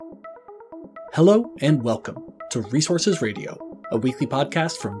Hello and welcome to Resources Radio, a weekly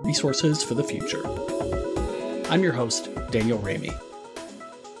podcast from Resources for the Future. I'm your host, Daniel Ramey.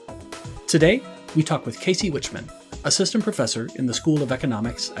 Today, we talk with Casey Wichman, assistant professor in the School of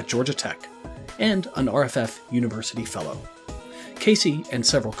Economics at Georgia Tech and an RFF University Fellow. Casey and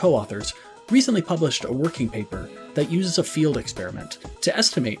several co-authors recently published a working paper that uses a field experiment to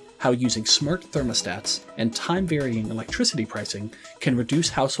estimate how using smart thermostats and time-varying electricity pricing can reduce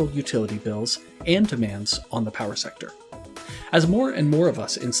household utility bills and demands on the power sector. As more and more of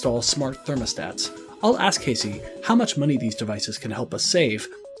us install smart thermostats, I'll ask Casey how much money these devices can help us save,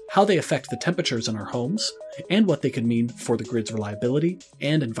 how they affect the temperatures in our homes, and what they could mean for the grid's reliability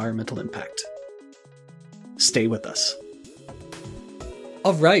and environmental impact. Stay with us.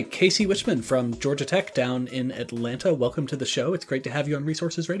 All right, Casey Wichman from Georgia Tech down in Atlanta. Welcome to the show. It's great to have you on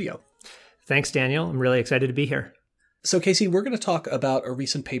Resources Radio. Thanks, Daniel. I'm really excited to be here. So, Casey, we're going to talk about a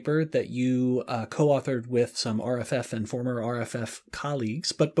recent paper that you co-authored with some RFF and former RFF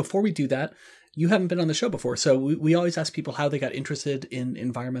colleagues. But before we do that, you haven't been on the show before. So we always ask people how they got interested in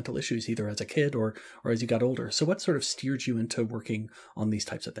environmental issues, either as a kid or as you got older. So what sort of steered you into working on these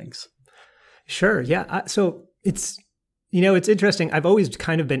types of things? Sure. Yeah. So it's interesting. I've always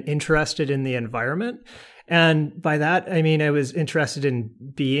kind of been interested in the environment. And by that, I mean, I was interested in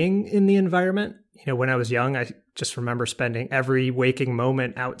being in the environment. When I was young, I just remember spending every waking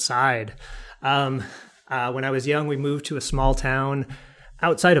moment outside. When I was young, we moved to a small town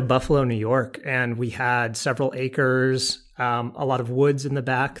outside of Buffalo, New York, and we had several acres, a lot of woods in the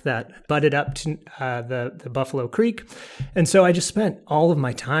back that butted up to the Buffalo Creek. And so I just spent all of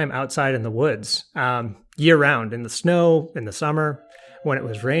my time outside in the woods, year round, in the snow, in the summer, when it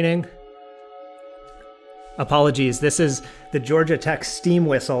was raining. Apologies, this is the Georgia Tech steam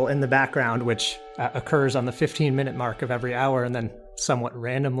whistle in the background, which occurs on the 15-minute mark of every hour and then somewhat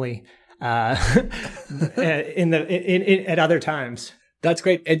randomly at other times. That's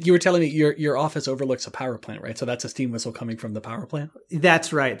great. And you were telling me your office overlooks a power plant, right? So that's a steam whistle coming from the power plant?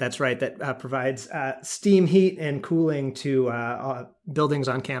 That's right. That provides steam heat and cooling to buildings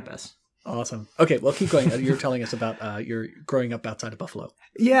on campus. Awesome. Okay, well, keep going. You're telling us about your growing up outside of Buffalo.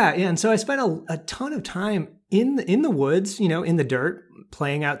 Yeah. And so I spent a ton of time in the woods, in the dirt,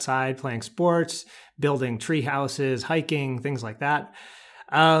 playing outside, playing sports, building tree houses, hiking, things like that.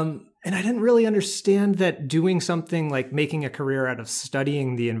 And I didn't really understand that doing something like making a career out of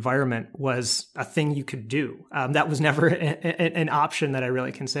studying the environment was a thing you could do. That was never an option that I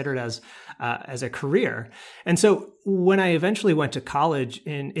really considered as a career. And so when I eventually went to college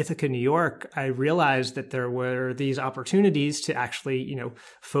in Ithaca, New York, I realized that there were these opportunities to actually,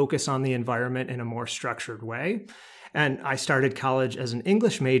 focus on the environment in a more structured way. And I started college as an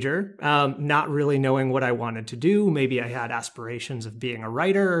English major, not really knowing what I wanted to do. Maybe I had aspirations of being a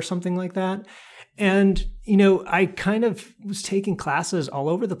writer or something like that. And, I kind of was taking classes all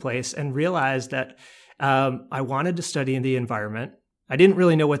over the place and realized that I wanted to study in the environment. I didn't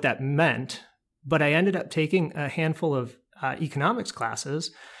really know what that meant, but I ended up taking a handful of economics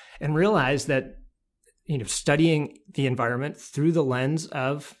classes and realized that studying the environment through the lens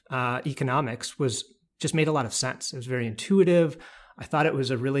of economics just made a lot of sense. It was very intuitive. I thought it was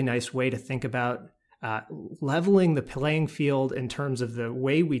a really nice way to think about leveling the playing field in terms of the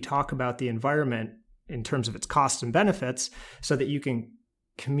way we talk about the environment in terms of its costs and benefits, so that you can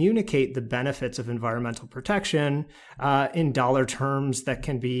communicate the benefits of environmental protection in dollar terms that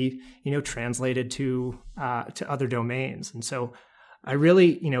can be, translated to other domains. And so I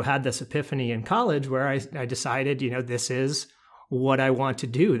really, had this epiphany in college where I decided, this is what I want to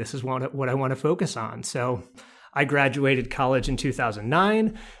do. This is what I want to focus on. So I graduated college in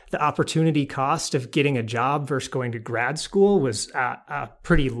 2009. The opportunity cost of getting a job versus going to grad school was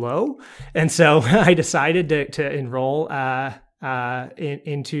pretty low. And so I decided to enroll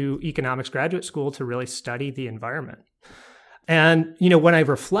into economics graduate school to really study the environment. And, when I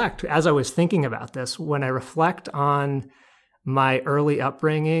reflect, as I was thinking about this, when I reflect on my early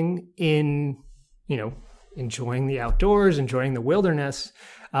upbringing in, enjoying the outdoors, enjoying the wilderness.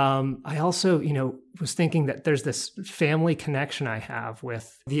 I also, was thinking that there's this family connection I have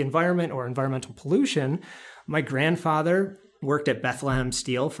with the environment or environmental pollution. My grandfather worked at Bethlehem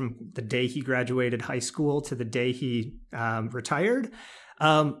Steel from the day he graduated high school to the day he retired.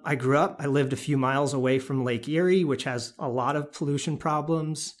 I lived a few miles away from Lake Erie, which has a lot of pollution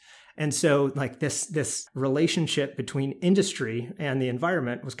problems. And so like this relationship between industry and the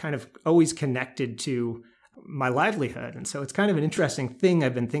environment was kind of always connected to my livelihood. And so it's kind of an interesting thing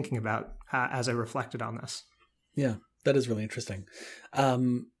I've been thinking about as I reflected on this. Yeah, that is really interesting.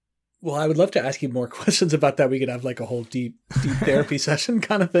 Well, I would love to ask you more questions about that. We could have like a whole deep therapy session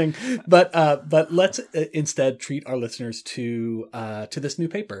kind of thing. But let's instead treat our listeners to this new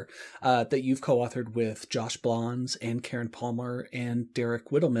paper that you've co-authored with Josh Blons and Karen Palmer and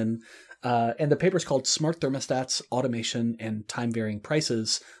Derek Whittleman. And the paper is called Smart Thermostats, Automation, and Time-Varying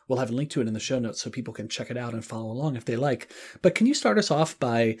Prices. We'll have a link to it in the show notes so people can check it out and follow along if they like. But can you start us off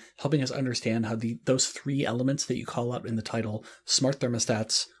by helping us understand how those three elements that you call out in the title, smart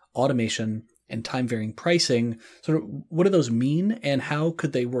thermostats, automation, and time-varying pricing, sort of what do those mean, and how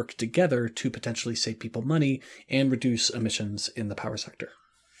could they work together to potentially save people money and reduce emissions in the power sector?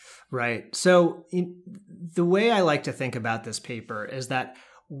 Right. So the way I like to think about this paper is that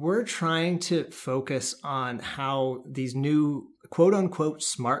we're trying to focus on how these new quote unquote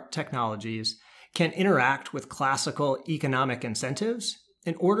smart technologies can interact with classical economic incentives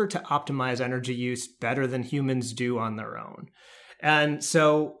in order to optimize energy use better than humans do on their own. And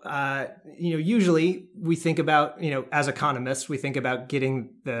so, usually we think about, as economists, we think about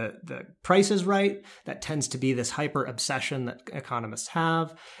getting the prices right. That tends to be this hyper obsession that economists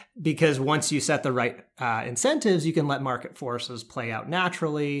have, because once you set the right incentives, you can let market forces play out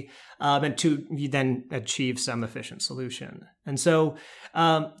naturally, and you then achieve some efficient solution. And so,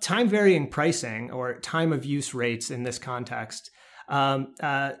 time varying pricing, or time of use rates in this context,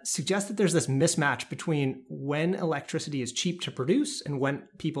 suggests that there's this mismatch between when electricity is cheap to produce and when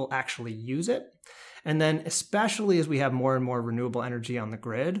people actually use it. And then especially as we have more and more renewable energy on the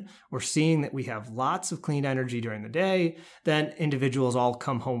grid, we're seeing that we have lots of clean energy during the day. Then individuals all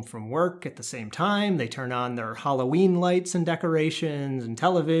come home from work at the same time. They turn on their Halloween lights and decorations and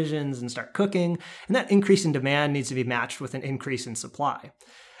televisions and start cooking. And that increase in demand needs to be matched with an increase in supply.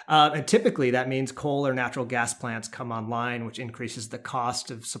 And typically that means coal or natural gas plants come online, which increases the cost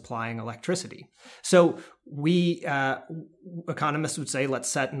of supplying electricity. So we, economists would say, let's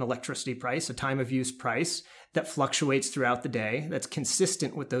set an electricity price, a time of use price that fluctuates throughout the day, that's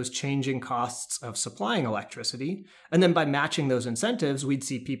consistent with those changing costs of supplying electricity. And then by matching those incentives, we'd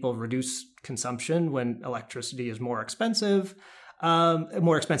see people reduce consumption when electricity is more expensive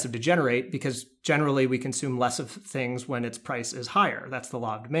to generate, because generally we consume less of things when its price is higher. That's the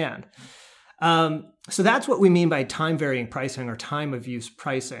law of demand. So that's what we mean by time varying pricing, or time of use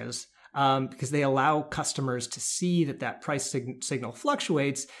prices, because they allow customers to see that price signal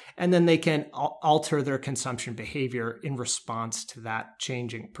fluctuates, and then they can alter their consumption behavior in response to that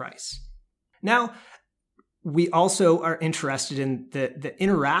changing price. Now, we also are interested in the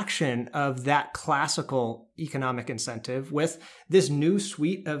interaction of that classical economic incentive with this new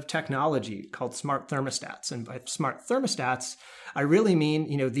suite of technology called smart thermostats. And by smart thermostats, I really mean,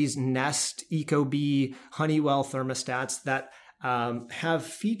 these Nest, Ecobee, Honeywell thermostats that have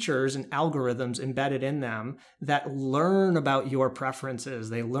features and algorithms embedded in them that learn about your preferences.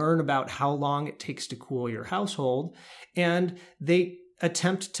 They learn about how long it takes to cool your household, and they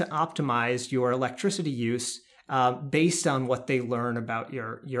attempt to optimize your electricity use based on what they learn about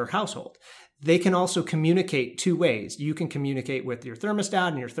your household. They can also communicate two ways. You can communicate with your thermostat,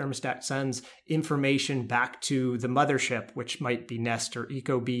 and your thermostat sends information back to the mothership, which might be Nest or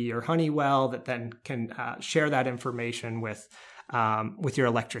Ecobee or Honeywell, that then can share that information with your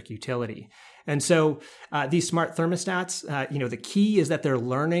electric utility. And so these smart thermostats, the key is that they're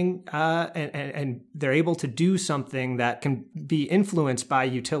learning and they're able to do something that can be influenced by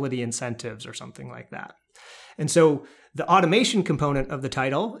utility incentives or something like that. And so the automation component of the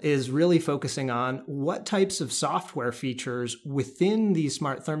title is really focusing on what types of software features within these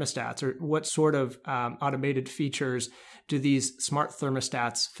smart thermostats, or what sort of automated features do these smart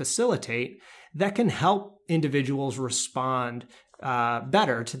thermostats facilitate that can help individuals respond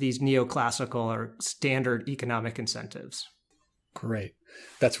better to these neoclassical or standard economic incentives. Great.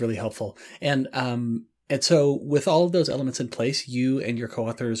 That's really helpful. And so with all of those elements in place, you and your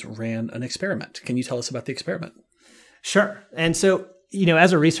co-authors ran an experiment. Can you tell us about the experiment? Sure. And so,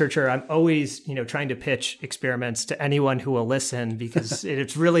 as a researcher, I'm always, trying to pitch experiments to anyone who will listen, because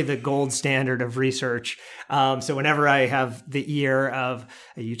it's really the gold standard of research. So whenever I have the ear of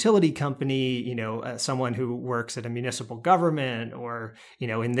a utility company, someone who works at a municipal government, or,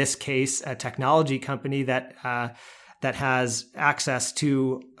 in this case, a technology company that has access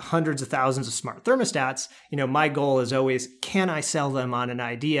to hundreds of thousands of smart thermostats, my goal is always, can I sell them on an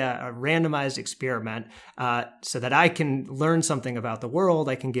idea, a randomized experiment, so that I can learn something about the world,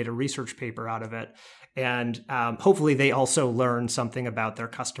 I can get a research paper out of it, and hopefully they also learn something about their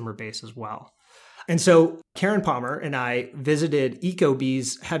customer base as well. And so Karen Palmer and I visited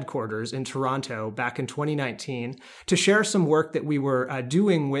Ecobee's headquarters in Toronto back in 2019 to share some work that we were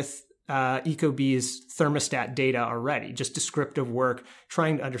doing with Ecobee's thermostat data already, just descriptive work,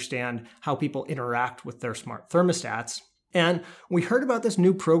 trying to understand how people interact with their smart thermostats. And we heard about this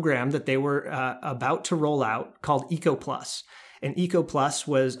new program that they were about to roll out called Eco Plus. And Eco Plus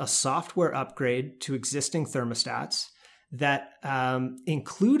was a software upgrade to existing thermostats that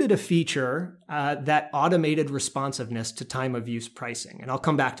included a feature that automated responsiveness to time of use pricing. And I'll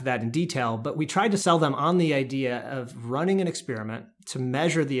come back to that in detail, but we tried to sell them on the idea of running an experiment to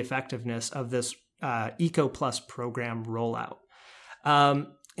measure the effectiveness of this Eco Plus program rollout.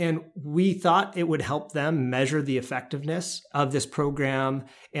 And we thought it would help them measure the effectiveness of this program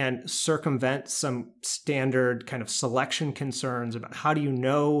and circumvent some standard kind of selection concerns about how do you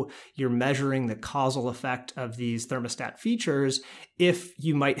know you're measuring the causal effect of these thermostat features if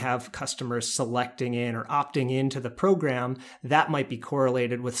you might have customers selecting in or opting into the program that might be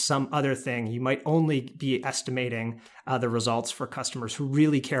correlated with some other thing. You might only be estimating the results for customers who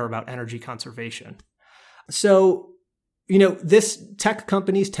really care about energy conservation. So, this tech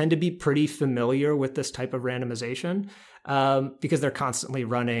companies tend to be pretty familiar with this type of randomization because they're constantly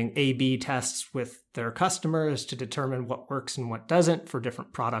running A/B tests with their customers to determine what works and what doesn't for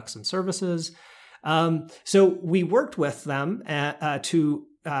different products and services. So we worked with them to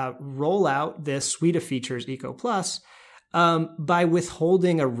roll out this suite of features, Eco Plus, by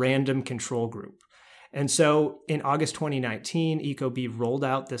withholding a random control group. And so in August 2019, Ecobee rolled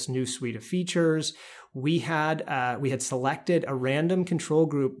out this new suite of features. We had selected a random control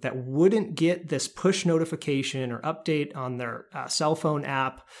group that wouldn't get this push notification or update on their cell phone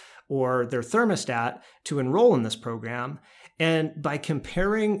app or their thermostat to enroll in this program. And by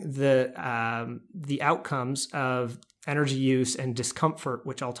comparing the outcomes of energy use and discomfort,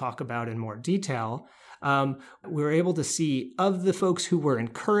 which I'll talk about in more detail, we were able to see of the folks who were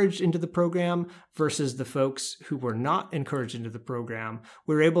encouraged into the program versus the folks who were not encouraged into the program,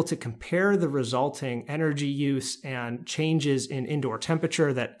 we were able to compare the resulting energy use and changes in indoor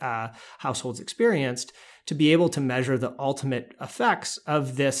temperature that households experienced to be able to measure the ultimate effects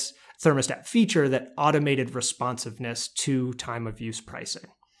of this thermostat feature that automated responsiveness to time of use pricing.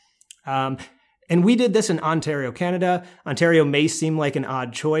 And we did this in Ontario, Canada. Ontario may seem like an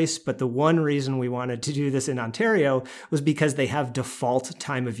odd choice, but the one reason we wanted to do this in Ontario was because they have default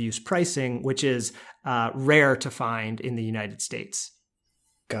time of use pricing, which is rare to find in the United States.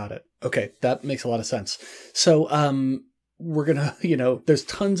 Got it. Okay, that makes a lot of sense. So we're going to, there's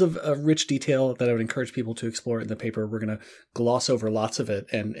tons of rich detail that I would encourage people to explore in the paper. We're going to gloss over lots of it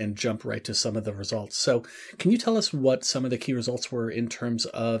and jump right to some of the results. So can you tell us what some of the key results were in terms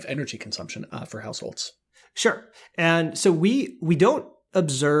of energy consumption for households? Sure. And so we don't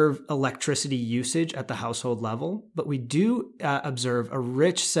observe electricity usage at the household level, but we do observe a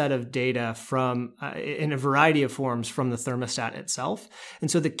rich set of data from in a variety of forms from the thermostat itself. And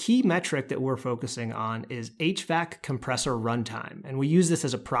so the key metric that we're focusing on is HVAC compressor runtime. And we use this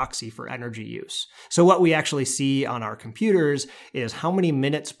as a proxy for energy use. So what we actually see on our computers is how many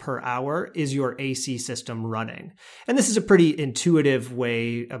minutes per hour is your AC system running. And this is a pretty intuitive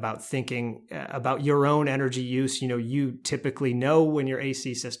way about thinking about your own energy use. You typically know when your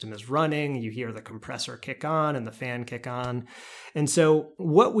AC system is running, you hear the compressor kick on and the fan kick on. And so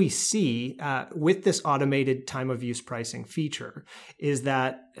what we see with this automated time of use pricing feature is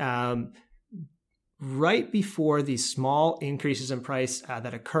that right before these small increases in price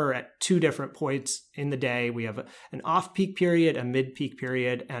that occur at two different points in the day, we have an off-peak period, a mid-peak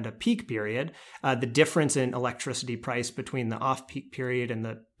period, and a peak period. The difference in electricity price between the off-peak period and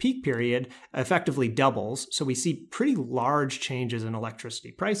the peak period effectively doubles. So we see pretty large changes in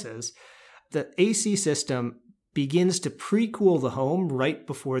electricity prices. The AC system begins to pre-cool the home right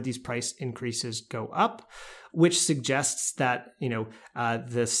before these price increases go up, which suggests that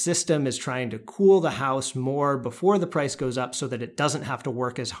the system is trying to cool the house more before the price goes up so that it doesn't have to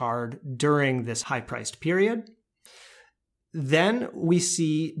work as hard during this high-priced period. Then we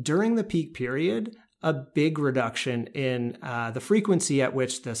see during the peak period a big reduction in the frequency at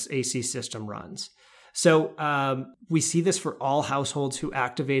which this AC system runs. So we see this for all households who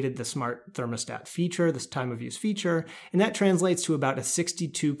activated the smart thermostat feature, this time of use feature, and that translates to about a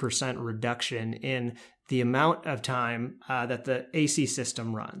 62% reduction in the amount of time that the AC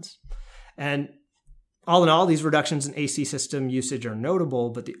system runs. And all in all, these reductions in AC system usage are notable,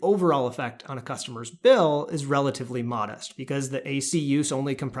 but the overall effect on a customer's bill is relatively modest because the AC use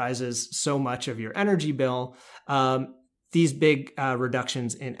only comprises so much of your energy bill. These big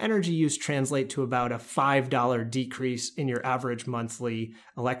reductions in energy use translate to about a $5 decrease in your average monthly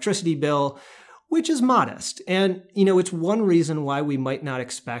electricity bill, which is modest. And, it's one reason why we might not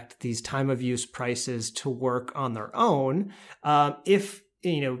expect these time of use prices to work on their own. If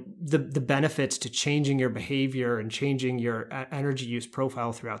the benefits to changing your behavior and changing your energy use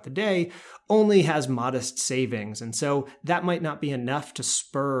profile throughout the day only has modest savings. And so that might not be enough to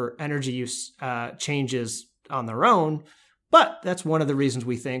spur energy use changes on their own. But that's one of the reasons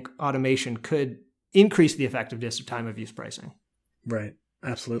we think automation could increase the effectiveness of time of use pricing. Right.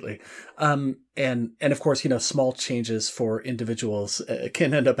 Absolutely. And of course, small changes for individuals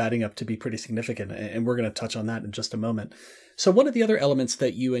can end up adding up to be pretty significant. And we're going to touch on that in just a moment. So one of the other elements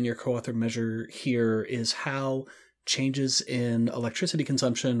that you and your co-author measure here is how changes in electricity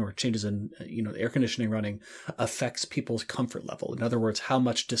consumption or changes in, air conditioning running affects people's comfort level. In other words, how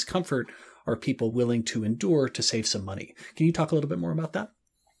much discomfort are people willing to endure to save some money? Can you talk a little bit more about that?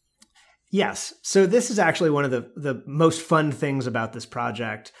 Yes. So this is actually one of the most fun things about this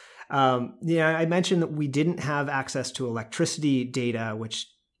project. I mentioned that we didn't have access to electricity data, which,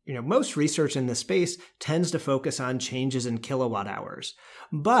 most research in this space tends to focus on changes in kilowatt hours.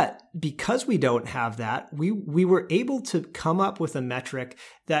 But because we don't have that, we were able to come up with a metric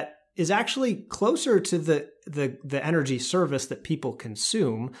that is actually closer to the energy service that people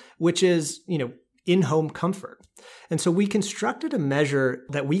consume, which is, in-home comfort. And so we constructed a measure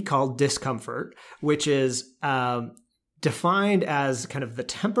that we call discomfort, which is defined as kind of the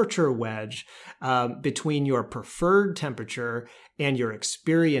temperature wedge between your preferred temperature and your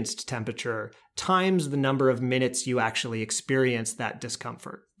experienced temperature times the number of minutes you actually experience that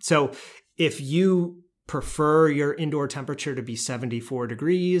discomfort. So if you prefer your indoor temperature to be 74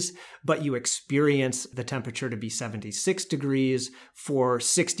 degrees, but you experience the temperature to be 76 degrees for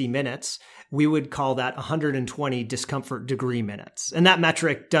 60 minutes, we would call that 120 discomfort degree minutes. And that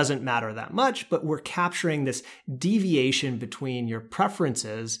metric doesn't matter that much, but we're capturing this deviation between your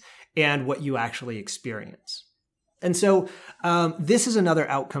preferences and what you actually experience. And so this is another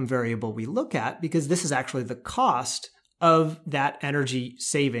outcome variable we look at because this is actually the cost of that energy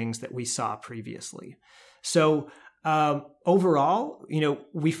savings that we saw previously. So overall,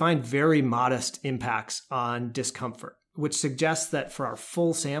 we find very modest impacts on discomfort, which suggests that for our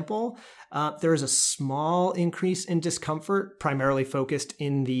full sample, there is a small increase in discomfort, primarily focused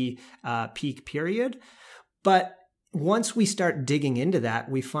in the peak period. But once we start digging into that,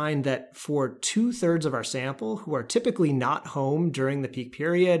 we find that for 2/3 of our sample who are typically not home during the peak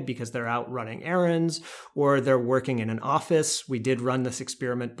period because they're out running errands or they're working in an office. We did run this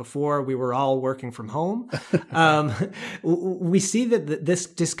experiment before. We were all working from home. We see that this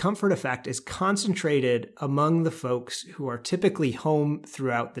discomfort effect is concentrated among the folks who are typically home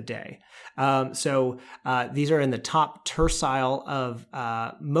throughout the day. So these are in the top tercile of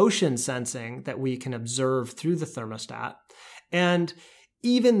motion sensing that we can observe through the thermostat. And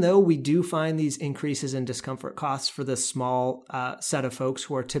even though we do find these increases in discomfort costs for the small set of folks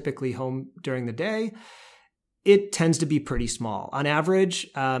who are typically home during the day, it tends to be pretty small. On average,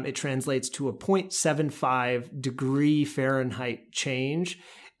 it translates to a 0.75 degree Fahrenheit change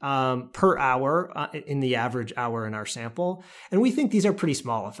per hour in the average hour in our sample. And we think these are pretty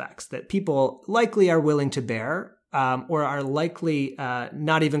small effects that people likely are willing to bear or are likely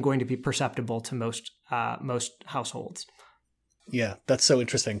not even going to be perceptible to most households. Yeah, that's so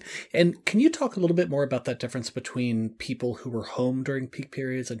interesting. And can you talk a little bit more about that difference between people who were home during peak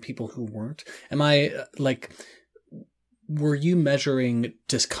periods and people who weren't? Were you measuring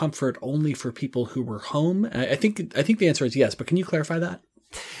discomfort only for people who were home? I think the answer is yes, but can you clarify that?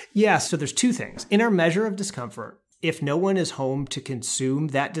 Yeah, so there's two things. In our measure of discomfort, if no one is home to consume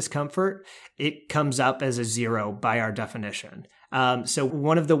that discomfort, it comes up as a 0 by our definition. So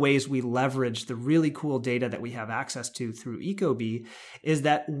one of the ways we leverage the really cool data that we have access to through Ecobee is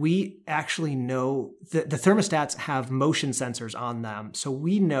that we actually know that the thermostats have motion sensors on them. So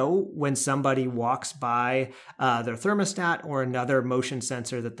we know when somebody walks by their thermostat or another motion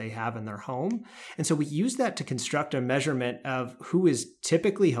sensor that they have in their home. And so we use that to construct a measurement of who is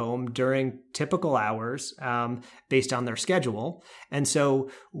typically home during typical hours based on their schedule. And so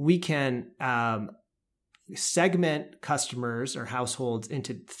we can segment customers or households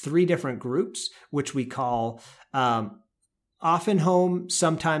into 3 different groups, which we call often home,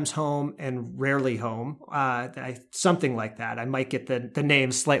 sometimes home, and rarely home. Something like that. I might get the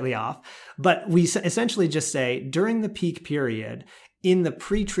names slightly off. But we essentially just say, during the peak period, in the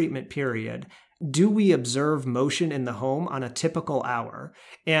pre-treatment period, do we observe motion in the home on a typical hour?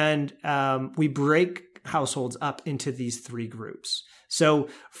 And we break households up into these 3 groups. So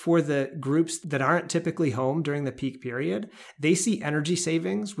for the groups that aren't typically home during the peak period, they see energy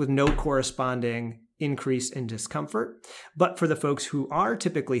savings with no corresponding increase in discomfort. But for the folks who are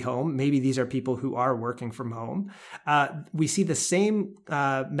typically home, maybe these are people who are working from home, we see the same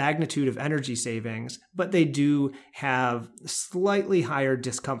magnitude of energy savings, but they do have slightly higher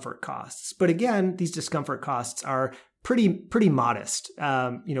discomfort costs. But again, these discomfort costs are pretty modest,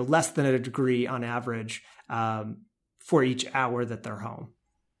 less than a degree on average for each hour that they're home.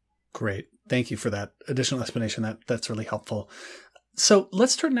 Great. Thank you for that additional explanation. That's really helpful. So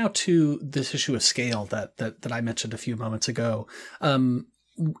let's turn now to this issue of scale that I mentioned a few moments ago.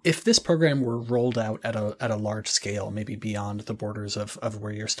 If this program were rolled out at a large scale, maybe beyond the borders of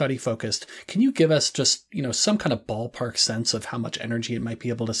where your study focused, can you give us just, some kind of ballpark sense of how much energy it might be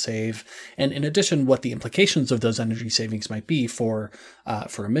able to save? And in addition, what the implications of those energy savings might be for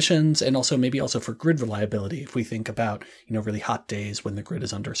emissions and also for grid reliability, if we think about, really hot days when the grid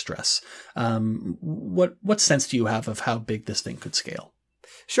is under stress. What sense do you have of how big this thing could scale?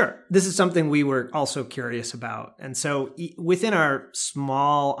 Sure. This is something we were also curious about. And so within our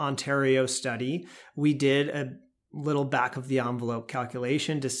small Ontario study, we did a little back of the envelope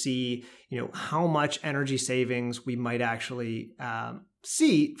calculation to see, how much energy savings we might actually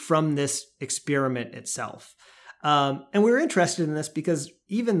see from this experiment itself. And we were interested in this because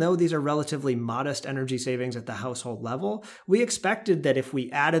even though these are relatively modest energy savings at the household level, we expected that if we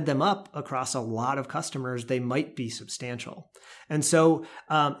added them up across a lot of customers, they might be substantial. And so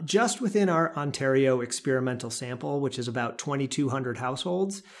just within our Ontario experimental sample, which is about 2,200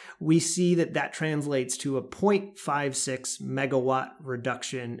 households, we see that translates to a 0.56 megawatt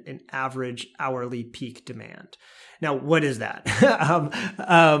reduction in average hourly peak demand. Now, what is that?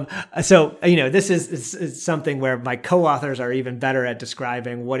 This is something where my co-authors are even better at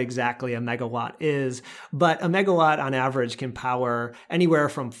describing what exactly a megawatt is. But a megawatt on average can power anywhere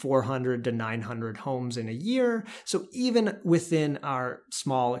from 400 to 900 homes in a year. So even within our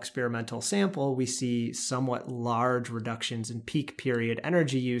small experimental sample, we see somewhat large reductions in peak period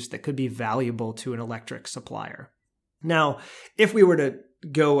energy use that could be valuable to an electric supplier. Now, if we were to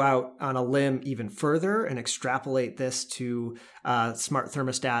go out on a limb even further and extrapolate this to smart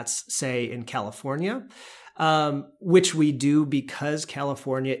thermostats, say in California, which we do because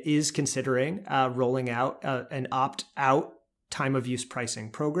California is considering rolling out an opt-out time of use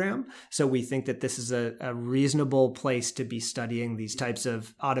pricing program. So we think that this is a reasonable place to be studying these types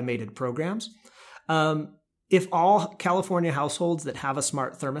of automated programs. If all California households that have a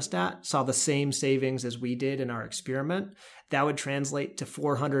smart thermostat saw the same savings as we did in our experiment, that would translate to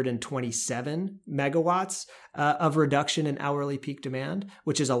 427 megawatts of reduction in hourly peak demand,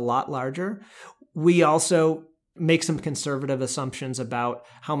 which is a lot larger. We also make some conservative assumptions about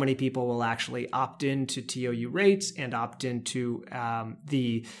how many people will actually opt into TOU rates and opt into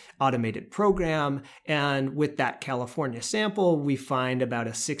the automated program. And with that California sample, we find about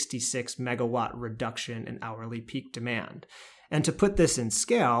a 66 megawatt reduction in hourly peak demand. And to put this in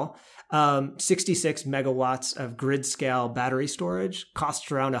scale, 66 megawatts of grid scale battery storage costs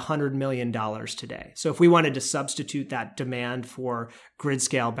around $100 million today. So if we wanted to substitute that demand for grid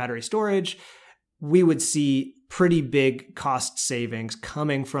scale battery storage, we would see pretty big cost savings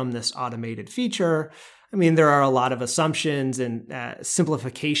coming from this automated feature. I mean, there are a lot of assumptions and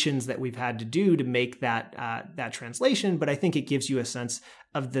simplifications that we've had to do to make that translation, but I think it gives you a sense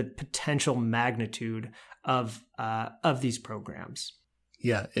of the potential magnitude of these programs.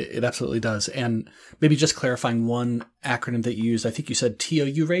 Yeah, it absolutely does. And maybe just clarifying one acronym that you used, I think you said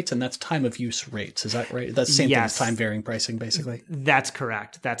TOU rates, and that's time of use rates. Is that right? That's the same thing as time varying pricing, basically. That's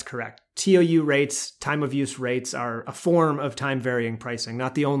correct. TOU rates, time of use rates, are a form of time varying pricing,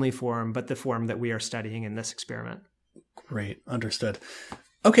 not the only form, but the form that we are studying in this experiment. Great. Understood.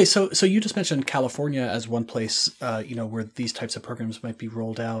 Okay, so you just mentioned California as one place, where these types of programs might be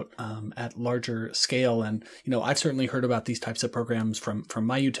rolled out at larger scale, and I've certainly heard about these types of programs from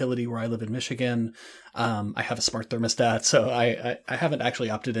my utility where I live in Michigan. I have a smart thermostat, so I haven't actually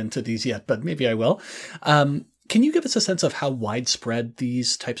opted into these yet, but maybe I will. Can you give us a sense of how widespread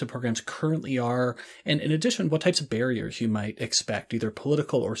these types of programs currently are, and in addition, what types of barriers you might expect, either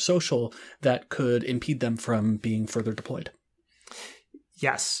political or social, that could impede them from being further deployed?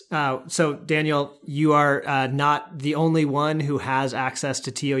 Yes. So, Daniel, you are not the only one who has access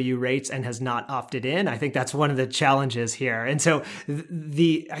to TOU rates and has not opted in. I think that's one of the challenges here. And so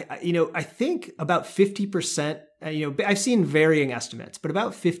I think about 50%, I've seen varying estimates, but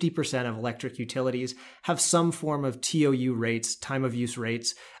about 50% of electric utilities have some form of TOU rates, time of use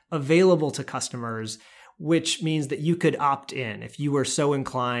rates, available to customers, which means that you could opt in if you were so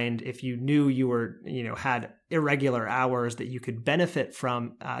inclined, if you knew you were, had irregular hours that you could benefit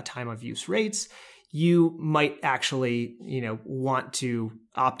from time of use rates, you might actually, want to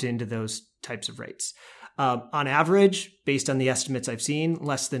opt into those types of rates. On average, based on the estimates I've seen,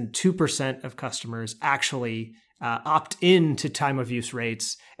 less than 2% of customers actually opt in to time of use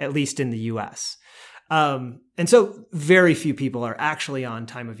rates, at least in the US. And so very few people are actually on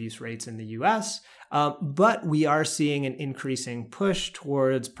time of use rates in the US, but we are seeing an increasing push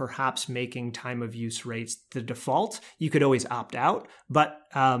towards perhaps making time of use rates the default. You could always opt out, but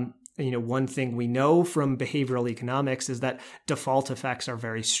one thing we know from behavioral economics is that default effects are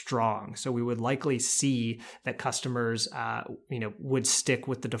very strong. So we would likely see that customers, would stick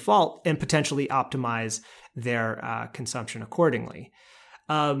with the default and potentially optimize their consumption accordingly.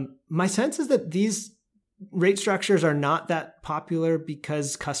 My sense is that these rate structures are not that popular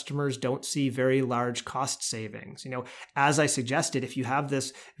because customers don't see very large cost savings. As I suggested, if you have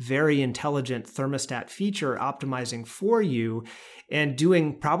this very intelligent thermostat feature optimizing for you and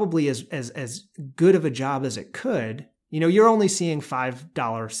doing probably as good of a job as it could, you're only seeing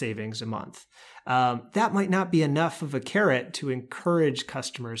 $5 savings a month. That might not be enough of a carrot to encourage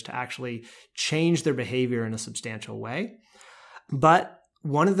customers to actually change their behavior in a substantial way. But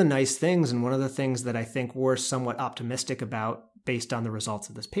one of the nice things, and one of the things that I think we're somewhat optimistic about based on the results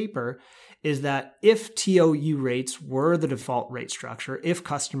of this paper, is that if TOU rates were the default rate structure, if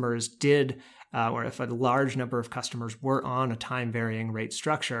customers did, or if a large number of customers were on a time varying rate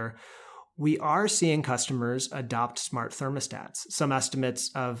structure, we are seeing customers adopt smart thermostats. Some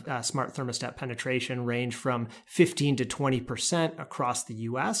estimates of smart thermostat penetration range from 15 to 20% across the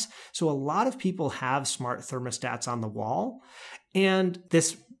US. So a lot of people have smart thermostats on the wall. And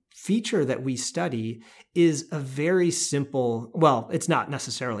this feature that we study is a very simple, well, it's not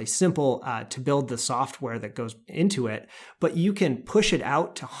necessarily simple to build the software that goes into it, but you can push it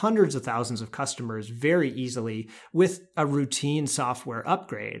out to hundreds of thousands of customers very easily with a routine software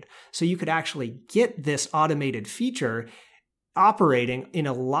upgrade. So you could actually get this automated feature operating in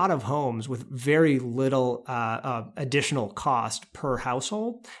a lot of homes with very little additional cost per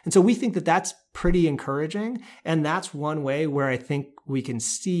household. And so we think that that's pretty encouraging. And that's one way where I think we can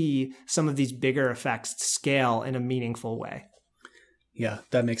see some of these bigger effects scale in a meaningful way. Yeah,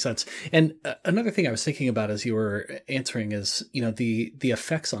 that makes sense. And another thing I was thinking about as you were answering is, the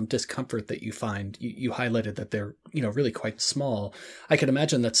effects on discomfort that you find. You highlighted that they're, really quite small. I can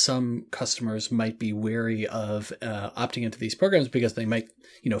imagine that some customers might be wary of opting into these programs because they might,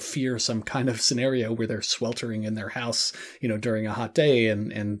 fear some kind of scenario where they're sweltering in their house, during a hot day,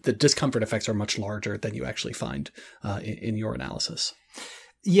 and the discomfort effects are much larger than you actually find in your analysis.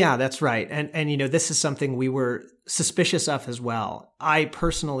 Yeah, that's right. And this is something we were suspicious of as well. I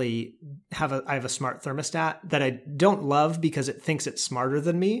personally have a smart thermostat that I don't love because it thinks it's smarter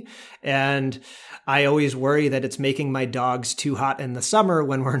than me. And I always worry that it's making my dogs too hot in the summer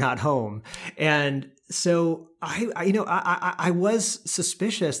when we're not home. And so I was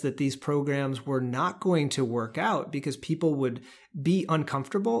suspicious that these programs were not going to work out because people would be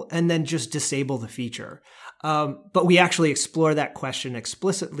uncomfortable and then just disable the feature. But we actually explore that question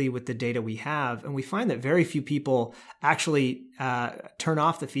explicitly with the data we have, and we find that very few people actually turn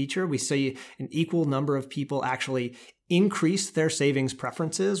off the feature. We see an equal number of people actually increase their savings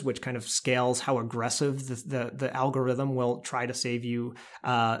preferences, which kind of scales how aggressive the algorithm will try to save you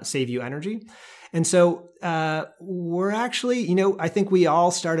energy. And so we're actually, I think we all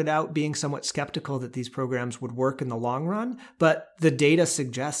started out being somewhat skeptical that these programs would work in the long run, but the data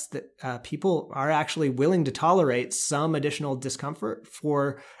suggests that people are actually willing to tolerate some additional discomfort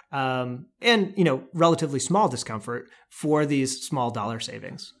for, relatively small discomfort for these small dollar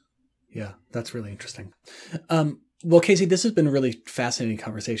savings. Yeah, that's really interesting. Well, Casey, this has been a really fascinating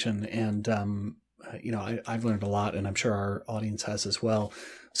conversation, and I've learned a lot, and I'm sure our audience has as well.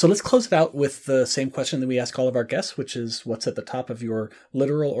 So let's close it out with the same question that we ask all of our guests, which is what's at the top of your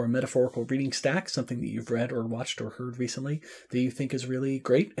literal or metaphorical reading stack, something that you've read or watched or heard recently that you think is really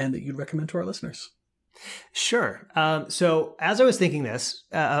great and that you'd recommend to our listeners? Sure. So as I was thinking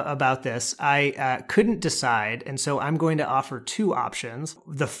about this, I couldn't decide. And so I'm going to offer two options.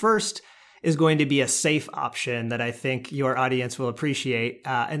 The first is going to be a safe option that I think your audience will appreciate.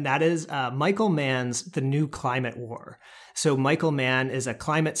 And that is Michael Mann's The New Climate War. So Michael Mann is a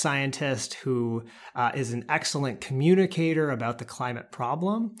climate scientist who is an excellent communicator about the climate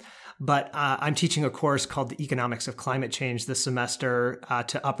problem. But I'm teaching a course called The Economics of Climate Change this semester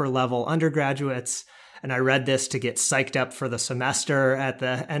to upper level undergraduates. And I read this to get psyched up for the semester at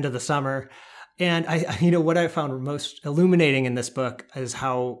the end of the summer. And what I found most illuminating in this book is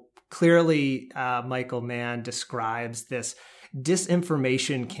how clearly Michael Mann describes this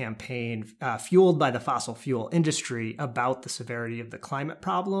disinformation campaign fueled by the fossil fuel industry about the severity of the climate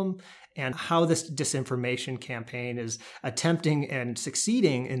problem, and how this disinformation campaign is attempting and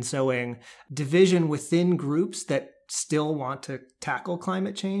succeeding in sowing division within groups that still want to tackle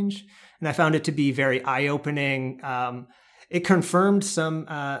climate change. And I found it to be very eye-opening. It confirmed some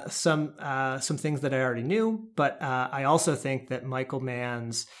things that I already knew, but I also think that Michael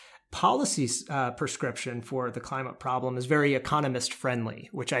Mann's policy prescription for the climate problem is very economist-friendly,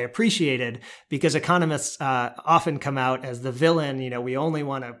 which I appreciated, because economists often come out as the villain. We only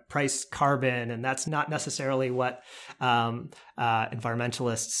want to price carbon, and that's not necessarily what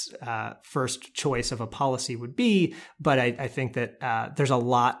environmentalists' first choice of a policy would be. But I think that there's a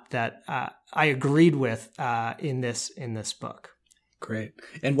lot that I agreed with in this book. Great.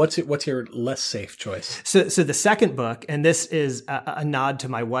 And what's your less safe choice? So the second book, and this is a nod to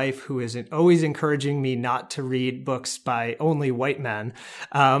my wife, who is always encouraging me not to read books by only white men,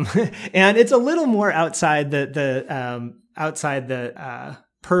 and it's a little more outside the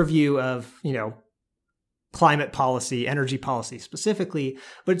purview of climate policy, energy policy specifically,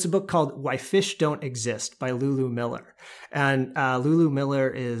 but it's a book called Why Fish Don't Exist by Lulu Miller. And Lulu Miller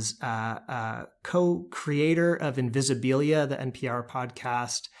is a co-creator of Invisibilia, the NPR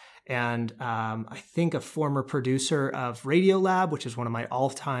podcast, and I think a former producer of Radiolab, which is one of my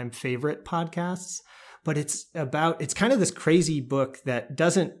all-time favorite podcasts. But it's kind of this crazy book that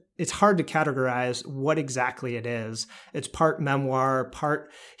it's hard to categorize what exactly it is. It's part memoir,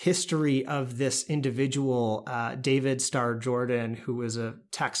 part history of this individual, David Starr Jordan, who was a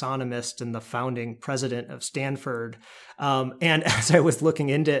taxonomist and the founding president of Stanford. And as I was looking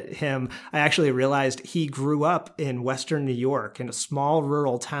into him, I actually realized he grew up in Western New York in a small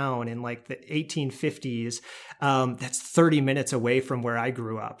rural town in like the 1850s. That's 30 minutes away from where I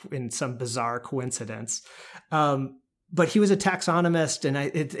grew up, in some bizarre coincidence. But he was a taxonomist, and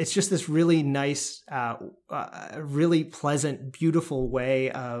it's just this really nice, really pleasant, beautiful way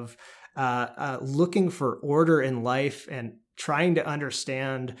of looking for order in life and trying to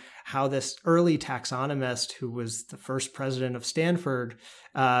understand how this early taxonomist, who was the first president of Stanford,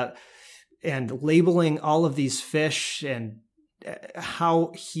 and labeling all of these fish, and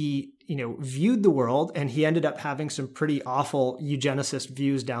how he viewed the world. And he ended up having some pretty awful eugenicist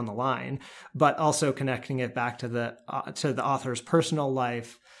views down the line, but also connecting it back to the author's personal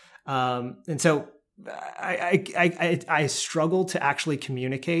life. And so I struggled to actually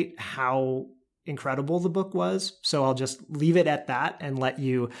communicate how incredible the book was. So I'll just leave it at that and let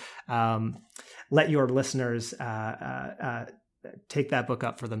your listeners take that book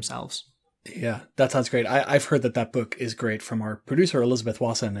up for themselves. Yeah, that sounds great. I've heard that book is great from our producer, Elizabeth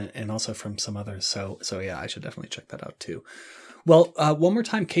Wasson, and also from some others. So yeah, I should definitely check that out too. Well, one more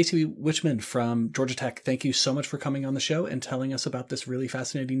time, Casey Wichman from Georgia Tech, thank you so much for coming on the show and telling us about this really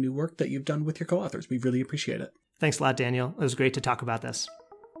fascinating new work that you've done with your co-authors. We really appreciate it. Thanks a lot, Daniel. It was great to talk about this.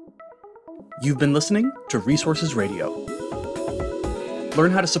 You've been listening to Resources Radio.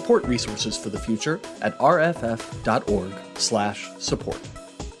 Learn how to support Resources for the Future at rff.org/support.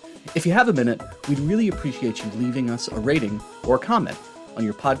 If you have a minute, we'd really appreciate you leaving us a rating or a comment on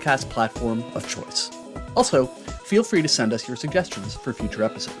your podcast platform of choice. Also, feel free to send us your suggestions for future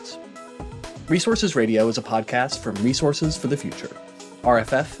episodes. Resources Radio is a podcast from Resources for the Future.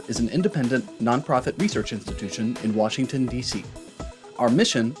 RFF is an independent, nonprofit research institution in Washington, D.C. Our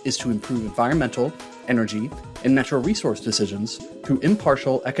mission is to improve environmental, energy, and natural resource decisions through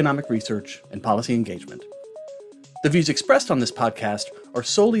impartial economic research and policy engagement. The views expressed on this podcast are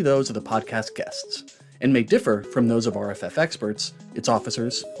solely those of the podcast guests and may differ from those of RFF experts, its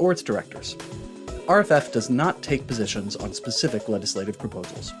officers, or its directors. RFF does not take positions on specific legislative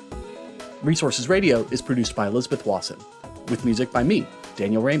proposals. Resources Radio is produced by Elizabeth Wasson, with music by me,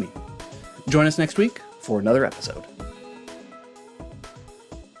 Daniel Ramey. Join us next week for another episode.